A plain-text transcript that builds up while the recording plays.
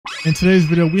In today's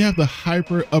video, we have the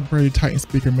hyper upgraded Titan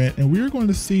speaker, man, and we're going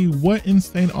to see what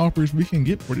insane offers we can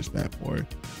get for this bad boy.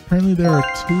 Currently, there are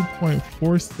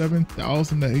 2.47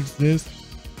 thousand that exist,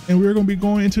 and we're going to be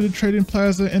going into the trading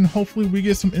plaza, and hopefully we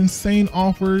get some insane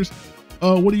offers.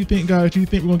 What do you think, guys? Do you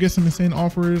think we're going to get some insane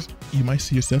offers? You might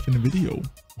see yourself in the video.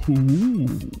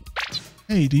 Ooh.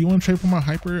 Hey, do you want to trade for my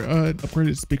hyper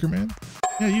upgraded speaker, man?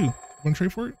 Yeah, you. Want to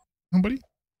trade for it? Somebody?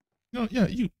 No, yeah,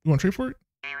 you. You want to trade for it?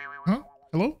 Huh?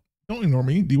 Hello? Don't ignore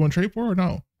me. Do you want to trade for it or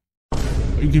no?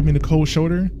 You give me the cold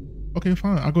shoulder? Okay,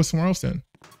 fine. I'll go somewhere else then.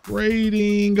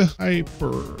 Trading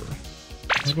hyper.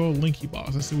 I'll go Linky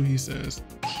Box. Let's see what he says.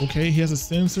 Okay, he has a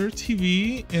sensor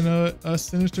TV and a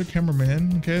sinister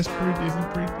cameraman. Okay, that's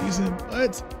pretty decent.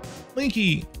 But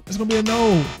Linky, it's gonna be a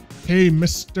no. Hey,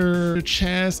 Mr.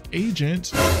 Chaz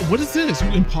Agent. What is this? You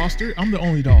imposter? I'm the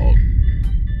only dog.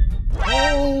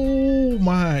 Oh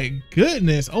my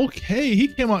goodness. Okay, he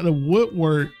came out the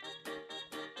woodwork.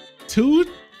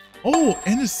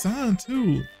 And a sign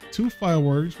too. 2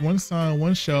 fireworks, 1 sign,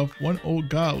 1 shelf, 1 old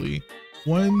godly,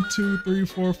 1, 2, 3,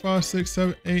 4, 5, 6,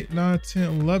 7, 8, 9, 10,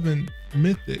 11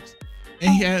 mythics.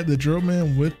 And he added the drill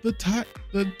man with the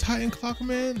Titan clock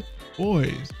man.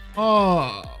 Boys.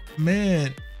 Oh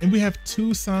man. And we have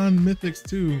 2 signed mythics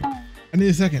too. I need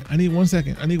a second. I need 1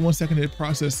 second. I need 1 second to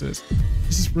process this.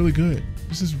 This is really good.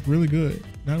 This is really good.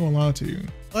 Not gonna lie to you.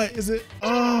 What is it?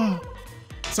 Oh,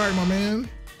 sorry, my man.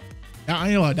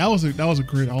 I ain't like that was a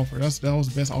great offer. That was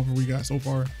the best offer we got so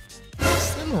far.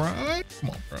 Samurai, come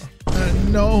on, bro.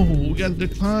 No, we gotta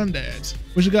decline that.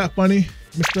 What you got, funny,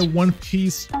 Mr. One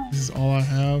Piece? This is all I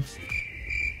have.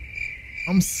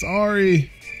 I'm sorry,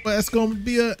 but it's gonna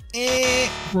be a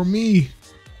for me.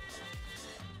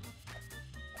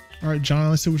 All right,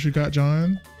 John. Let's see what you got,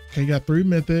 John. Okay, you got 3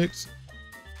 mythics,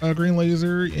 green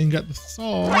laser, and you got the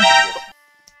saw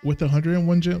with the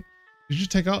 101 gem. Did you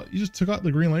take out? You just took out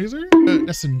the green laser?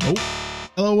 That's a nope.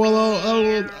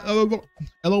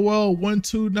 LOL 1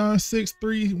 2 9 6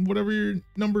 3 whatever your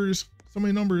numbers. So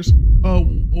many numbers. Oh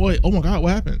wait. Oh my God.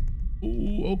 What happened?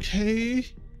 Ooh, okay.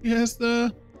 He has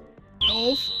the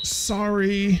elf.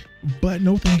 Sorry, but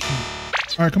no thank you.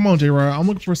 All right, come on, J-Rod. I'm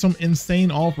looking for some insane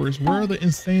offers. Where are the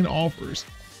insane offers?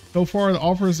 So far, the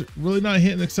offers really not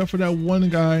hitting except for that one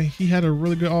guy. He had a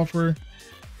really good offer.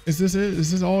 Is this it?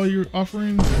 Is this all you're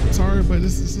offering? Sorry, but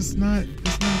this is not.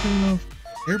 It's not good enough.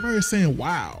 Everybody is saying,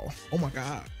 "Wow, oh my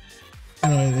God."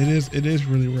 No, it is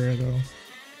really rare though.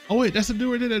 Oh wait, that's the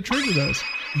dude right there that traded us.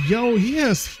 Yo, he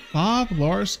has 5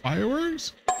 large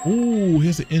fireworks. Ooh,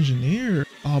 he's an engineer.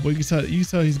 Oh, but you can tell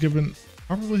he's given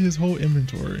probably his whole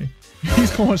inventory.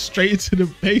 He's going straight into the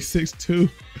basics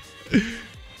too.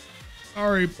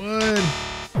 Sorry, bud.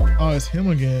 Oh, it's him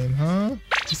again, huh?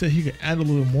 He said he could add a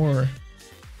little more.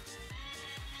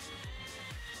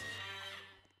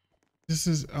 This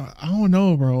is, I don't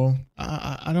know, bro.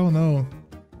 I don't know.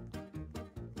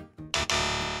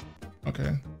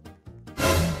 Okay.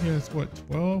 He has what,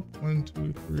 12? 1,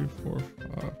 2, 3, 4,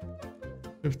 5,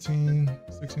 15,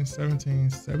 16,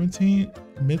 17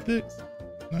 mythics.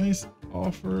 Nice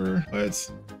offer.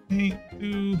 Let's can't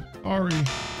do. Sorry,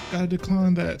 gotta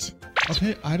decline that.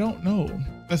 Okay, I don't know.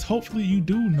 Let's hopefully you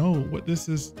do know what this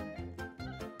is.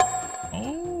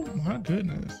 Oh my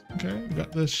goodness. Okay, we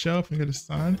got the shelf, we got a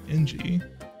sign, NG.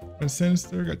 Got a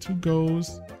sinister, got 2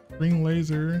 goals, green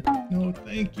laser. No,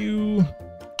 thank you.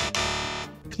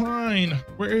 Decline.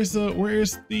 Where is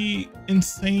the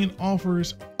insane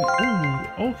offers?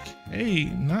 Oh, okay,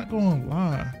 not gonna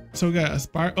lie. So we got a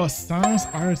sign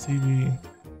Spire TV,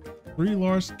 3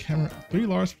 large camera, 3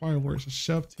 large fireworks, a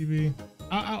shelf TV.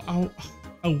 I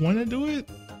want to do it,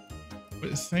 but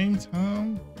at the same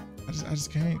time, I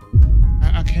just can't.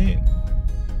 I can't.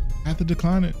 I have to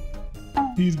decline it.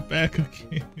 He's back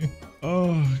again.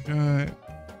 Oh God.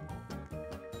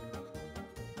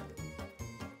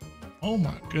 Oh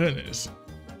my goodness.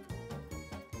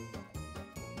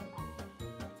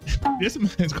 This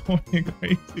man's going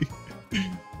crazy.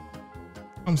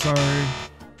 I'm sorry.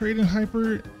 Trading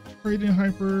hyper.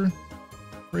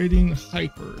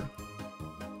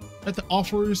 Let the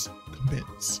offers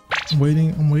commence. I'm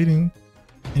waiting.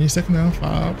 Any second now.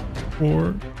 5,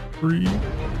 4, 3, 2,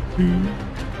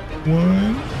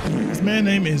 1. This man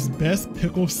name is Best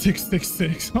Pickle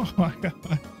 666. Oh my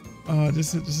God.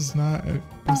 This is not.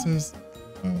 This is.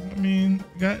 I mean,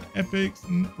 we got epics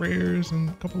and rares and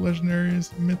a couple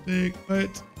legendaries, mythic,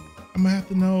 but I'm gonna have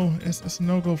to know. It's a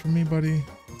no-go for me, buddy.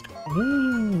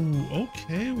 Ooh,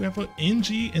 okay. We have an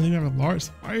NG and then we have a large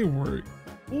firework.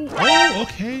 Ooh, oh,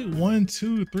 okay. 1,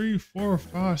 2, 3, 4,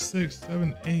 5, 6,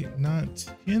 7, 8, 9,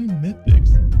 10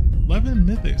 mythics. 11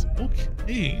 mythics.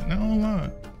 Okay, not gonna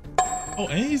lie. Oh,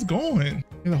 and he's going.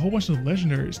 And a whole bunch of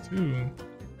legendaries too.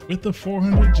 With the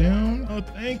 400 gem. Oh,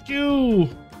 thank you.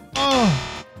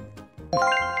 Oh.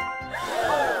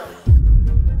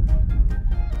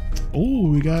 Oh,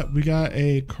 we got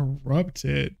a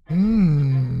corrupted.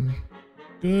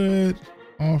 Good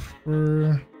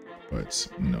offer, but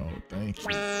no, thank you.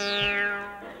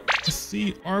 Let's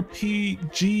see,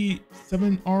 RPG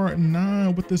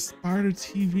 7R9 with the Spider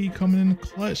TV coming in the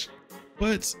clutch,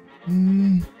 but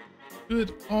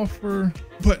good offer,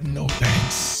 but no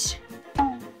thanks.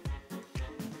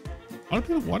 Why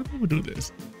do people do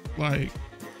this? Like,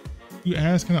 you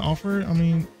ask, can I offer? I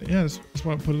mean, yeah, that's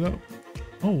why I put it up.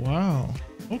 Oh, wow.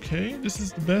 Okay, this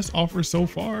is the best offer so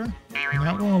far. I'm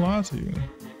not gonna lie to you.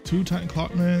 2 Titan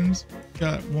Clockmans.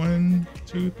 Got 1,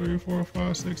 2, 3, 4,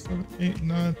 5, 6, 7, 8,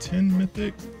 9, 10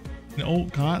 mythics. An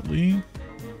old godly.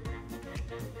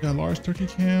 Got a large turkey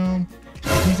cam.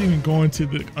 He's even going to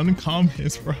the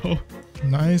uncommons, bro.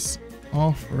 Nice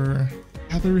offer.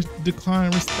 Have to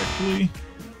decline respectfully.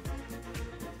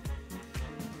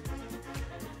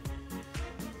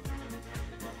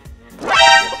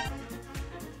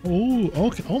 Oh,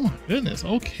 okay. Oh my goodness.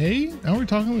 Okay. Now we're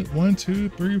talking with 1, 2,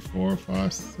 3, 4,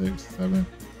 5, 6, 7,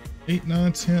 8,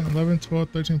 9, 10, 11, 12,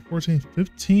 13, 14,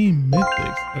 15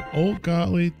 mythics. An old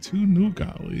godly, 2 new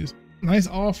godlies. Nice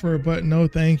offer, but no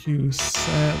thank you,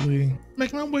 sadly.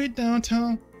 Making my way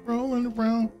downtown, rolling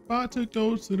around, about to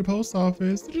go to the post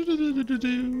office. Okay.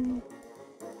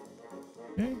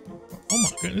 Oh my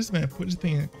goodness, this man put this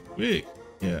thing in quick.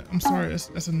 Yeah, I'm sorry.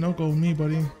 That's a no-go with me,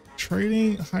 buddy.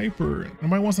 Trading hyper.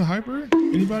 Nobody wants a hyper?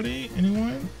 Anybody?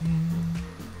 Anyone?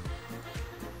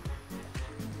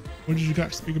 What did you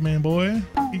got, Speaker Man Boy?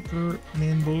 Speaker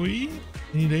Man Boy?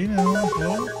 Any day now.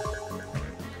 Hello?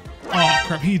 Oh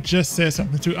crap, he just said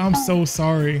something too. I'm so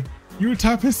sorry. You were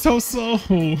typing so slow.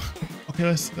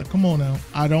 Okay, come on now.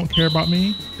 I don't care about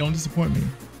me. Don't disappoint me.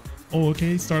 Oh,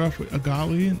 okay. Start off with a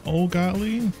godly, an old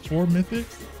godly, 4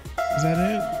 mythics. Is that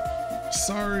it?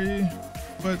 Sorry,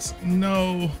 but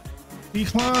no.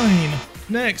 Decline.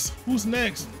 Next. Who's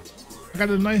next? I got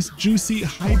a nice juicy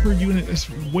hyper unit that's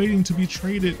waiting to be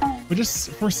traded, but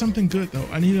just for something good though.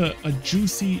 I need a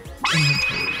juicy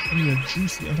inventory. I need a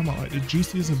juicy. I'm talking about like the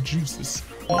juiciest of juices.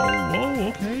 Oh, whoa,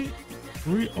 okay.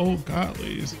 3 old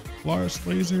godlies, large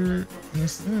laser, and a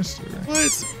sinister.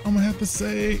 But I'm gonna have to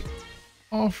say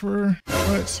offer,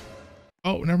 but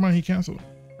oh, never mind. He canceled.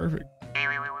 Perfect.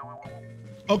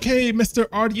 Okay, Mr.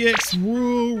 RDX,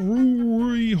 whoa,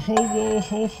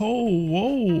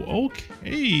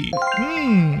 okay.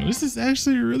 This is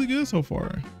actually really good so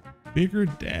far. Bigger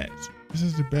dat. This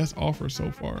is the best offer so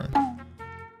far.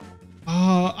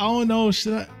 I don't know,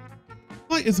 should I? I feel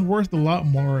like it's worth a lot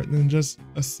more than just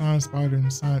a signed spider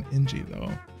and signed NG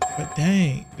though. But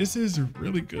dang, this is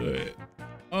really good.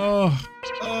 Dang.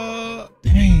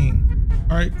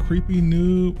 All right, creepy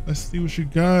noob. Let's see what you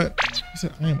got. He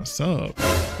said, I am a sub.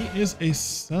 He is a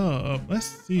sub. Let's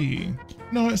see.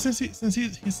 No, since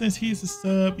he's a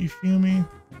sub, you feel me?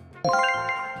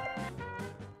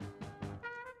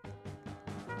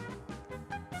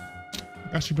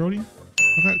 Got you, Brody.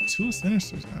 I got 2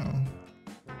 sinisters now.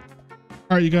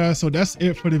 All right, you guys, so that's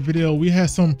it for the video. We had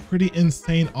some pretty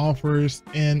insane offers,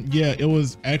 and yeah, it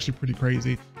was actually pretty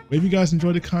crazy. But if you guys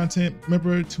enjoyed the content,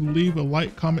 remember to leave a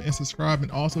like, comment, and subscribe,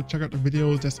 and also check out the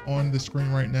videos that's on the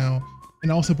screen right now.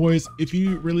 And also, boys, if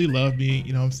you really love me,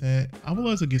 you know what I'm saying, I would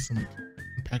love to get some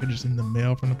packages in the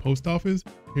mail from the post office.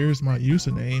 Here's my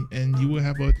username, and you will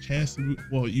have a chance to,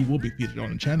 well, you will be featured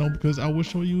on the channel because I will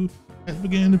show you at the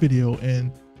beginning of the video.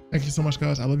 And thank you so much,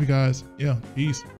 guys. I love you guys. Yeah, peace.